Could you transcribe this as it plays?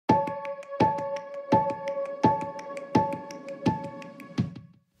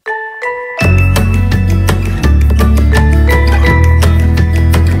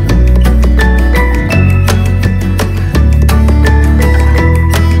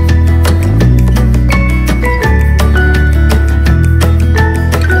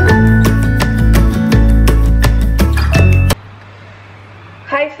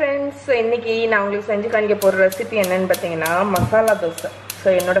உங்களுக்கு செஞ்சு காணிக்க போகிற ரெசிபி என்னன்னு பார்த்தீங்கன்னா மசாலா தோசை. ஸோ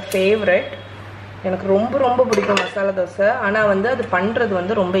என்னோடய ஃபேவரட், எனக்கு ரொம்ப ரொம்ப பிடிக்கும் மசாலா தோசை. ஆனால் வந்து அது பண்ணுறது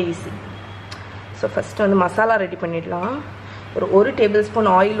வந்து ரொம்ப ஈஸி. ஸோ ஃபஸ்ட்டு வந்து மசாலா ரெடி பண்ணிடலாம். ஒரு டேபிள் ஸ்பூன்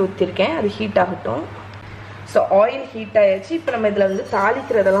ஆயில் ஊற்றிருக்கேன், அது ஹீட் ஆகட்டும். ஸோ ஆயில் ஹீட் ஆகிடுச்சு. இப்போ நம்ம இதில் வந்து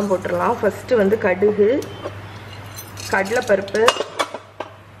தாளிக்கிறதெல்லாம் போட்டுடலாம். ஃபஸ்ட்டு வந்து கடுகு, கடலைப்பருப்பு,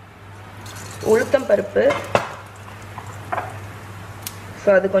 உளுத்தம் பருப்பு. ஸோ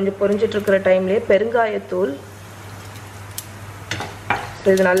அது கொஞ்சம் பொரிஞ்சிட்ருக்கிற டைம்லேயே பெருங்காயத்தூள். ஸோ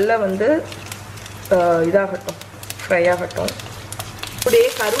இது நல்லா வந்து இதாகட்டும், ஃப்ரை ஆகட்டும். அப்படியே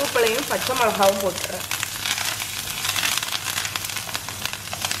கருவேப்பிலையும் பச்சை மிளகாவும் போட்டுறேன்.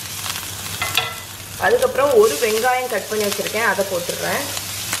 அதுக்கப்புறம் ஒரு வெங்காயம் கட் பண்ணி வச்சுருக்கேன், அதை போட்டுடுறேன்.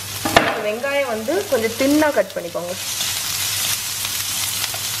 வெங்காயம் வந்து கொஞ்சம் தின்னாக கட் பண்ணிக்கோங்க.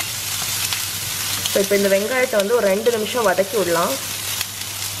 ஸோ இப்போ இந்த வெங்காயத்தை வந்து ஒரு 2 நிமிஷம் வதக்கி விடலாம்.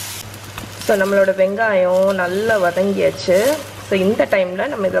 ஸோ நம்மளோட வெங்காயம் நல்லா வதங்கியாச்சு. ஸோ இந்த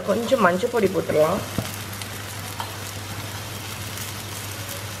டைமில் நம்ம இதில் கொஞ்சம் மஞ்சள் பொடி போட்டுடலாம்.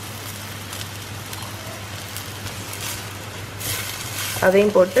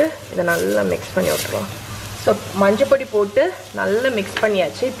 அதையும் போட்டு இதை நல்லா மிக்ஸ் பண்ணி விட்டுருவோம். ஸோ மஞ்சள் பொடி போட்டு நல்லா மிக்ஸ்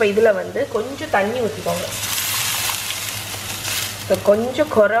பண்ணியாச்சு. இப்போ இதில் வந்து கொஞ்சம் தண்ணி ஊற்றிக்கோங்க. ஸோ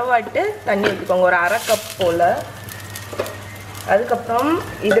கொஞ்சம் குறைவாட்டு தண்ணி ஊற்றிக்கோங்க, ஒரு 1/2 கப் போல். அதுக்கப்புறம்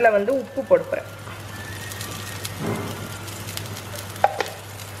இதில் வந்து உப்பு போடுறேன்.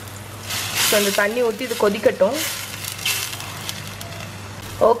 ஸோ இந்த தண்ணி ஊற்றி இது கொதிக்கட்டும்.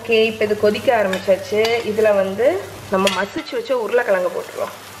 ஓகே, இப்போ இது கொதிக்க ஆரம்பிச்சாச்சு. இதில் வந்து நம்ம மசிச்சு வச்ச உருளைக்கிழங்கு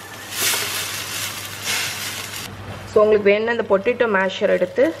போட்டுருவோம். ஸோ உங்களுக்கு வேணும்னா இந்த பொட்டேட்டோ மேஷர்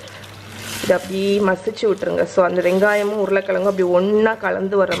எடுத்து இதை அப்படி மசிச்சு விட்டுருங்க. ஸோ அந்த வெங்காயமும் உருளைக்கிழங்கும் அப்படி ஒன்றா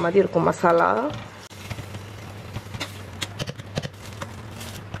கலந்து வர்ற மாதிரி இருக்கும் மசாலா.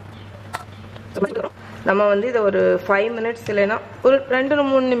 நம்ம வந்து இதை ஒரு 5 மினிட்ஸ் இல்லைன்னா ஒரு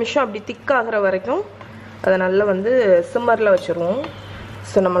 2-3 நிமிஷம் அப்படி திக்காகிற வரைக்கும் அதை நல்லா வந்து சிம்மரில் வச்சுருவோம்.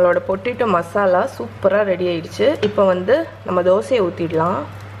 ஸோ நம்மளோட பொட்டேட்டோ மசாலா சூப்பராக ரெடி ஆகிடுச்சு. இப்போ வந்து நம்ம தோசையை ஊற்றிடலாம்.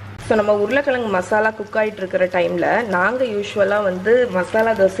 ஸோ நம்ம உருளைக்கிழங்கு மசாலா குக் ஆகிட்டு இருக்கிற டைமில் நாங்கள் யூஸ்வலாக வந்து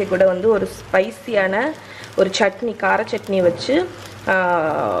மசாலா தோசை கூட வந்து ஒரு ஸ்பைசியான ஒரு சட்னி, கார சட்னி வச்சு,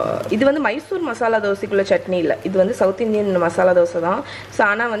 இது வந்து மைசூர் மசாலா தோசைக்குள்ள சட்னி இல்லை, இது வந்து சவுத் இந்தியன் மசாலா தோசை தான். ஸோ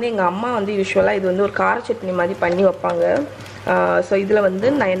ஆனால் வந்து எங்கள் அம்மா வந்து யூஸ்வலாக இது வந்து ஒரு கார சட்னி மாதிரி பண்ணி வைப்பாங்க. ஸோ இதில் வந்து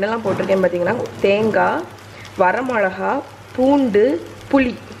நான் என்னெல்லாம் போட்டிருக்கேன்னு பார்த்தீங்கன்னா தேங்காய், வரமிளகா, பூண்டு,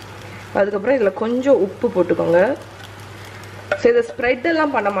 புளி, அதுக்கப்புறம் இதில் கொஞ்சம் உப்பு போட்டுக்கோங்க. ஸோ இதை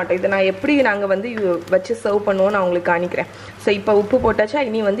ஸ்ப்ரெட்டெல்லாம் பண்ண மாட்டோம். இதை நான் எப்படி நாங்கள் வந்து வச்சு சர்வ் பண்ணுவோம் நான் உங்களுக்கு காணிக்கிறேன். ஸோ இப்போ உப்பு போட்டாச்சா,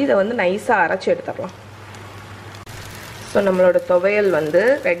 இனி வந்து இதை வந்து நைஸாக அரைச்சி எடுத்துடலாம். ஸோ நம்மளோட துவையல் வந்து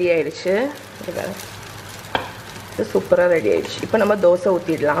ரெடி ஆயிடுச்சு. இது சூப்பராக ரெடி ஆயிடுச்சு. இப்போ நம்ம தோசை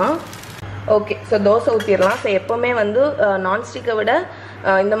ஊற்றிடலாம். ஓகே, ஸோ தோசை ஊற்றிடலாம். ஸோ எப்போவுமே வந்து நான்ஸ்டிக்கை விட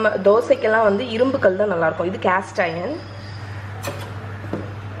இந்த தோசைக்கெல்லாம் வந்து இரும்புக்கல் தான் நல்லாயிருக்கும். இது கேஸ்ட் அயர்ன்.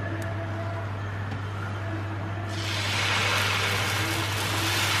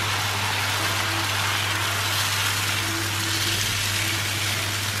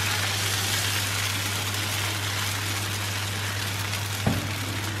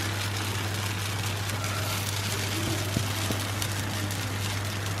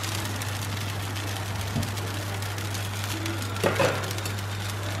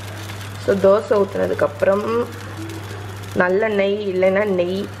 ஸோ தோசை ஊற்றுனதுக்கப்புறம் நல்லெண்ணெய் இல்லைன்னா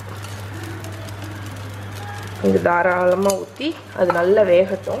நெய் இது தாராளமாக ஊற்றி அது நல்லா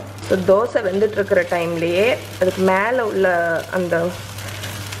வேகட்டும். ஸோ தோசை வெந்துட்டுருக்கிற டைம்லேயே அதுக்கு மேலே உள்ள அந்த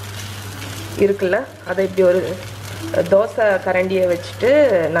இருக்குல்ல, அதை இப்படி ஒரு தோசை கரண்டியை வச்சுட்டு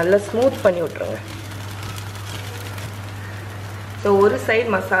நல்லா ஸ்மூத் பண்ணி விட்ருங்க. ஸோ ஒரு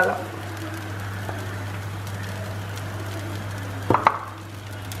சைடு மசாலா,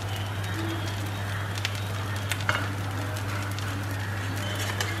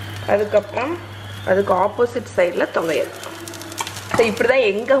 அதுக்கப்புறம் அதுக்கு ஆப்போசிட் சைடில் துவையல். ஸோ இப்படி தான்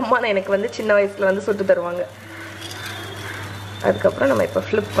எங்கள் அம்மா எனக்கு வந்து சின்ன வயசில் வந்து சுட்டு தருவாங்க. அதுக்கப்புறம் நம்ம இப்போ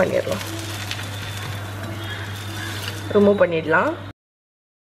ஃப்ளிப் பண்ணிடலாம், ரிமூவ் பண்ணிடலாம்.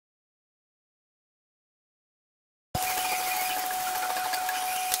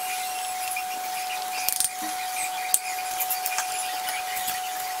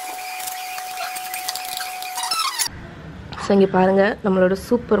 ஸோ இங்கே பாருங்கள், நம்மளோட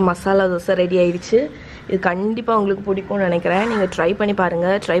சூப்பர் மசாலா தோசை ரெடி ஆயிடுச்சு. இது கண்டிப்பாக உங்களுக்கு பிடிக்கும்னு நினைக்கிறேன். நீங்கள் ட்ரை பண்ணி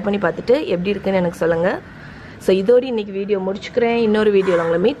பாருங்கள். ட்ரை பண்ணி பார்த்துட்டு எப்படி இருக்குன்னு எனக்கு சொல்லுங்கள். ஸோ இதோடு இன்றைக்கி வீடியோ முடிச்சுக்கிறேன். இன்னொரு வீடியோவில்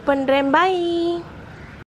உங்களை மீட் பண்ணுறேன். பை.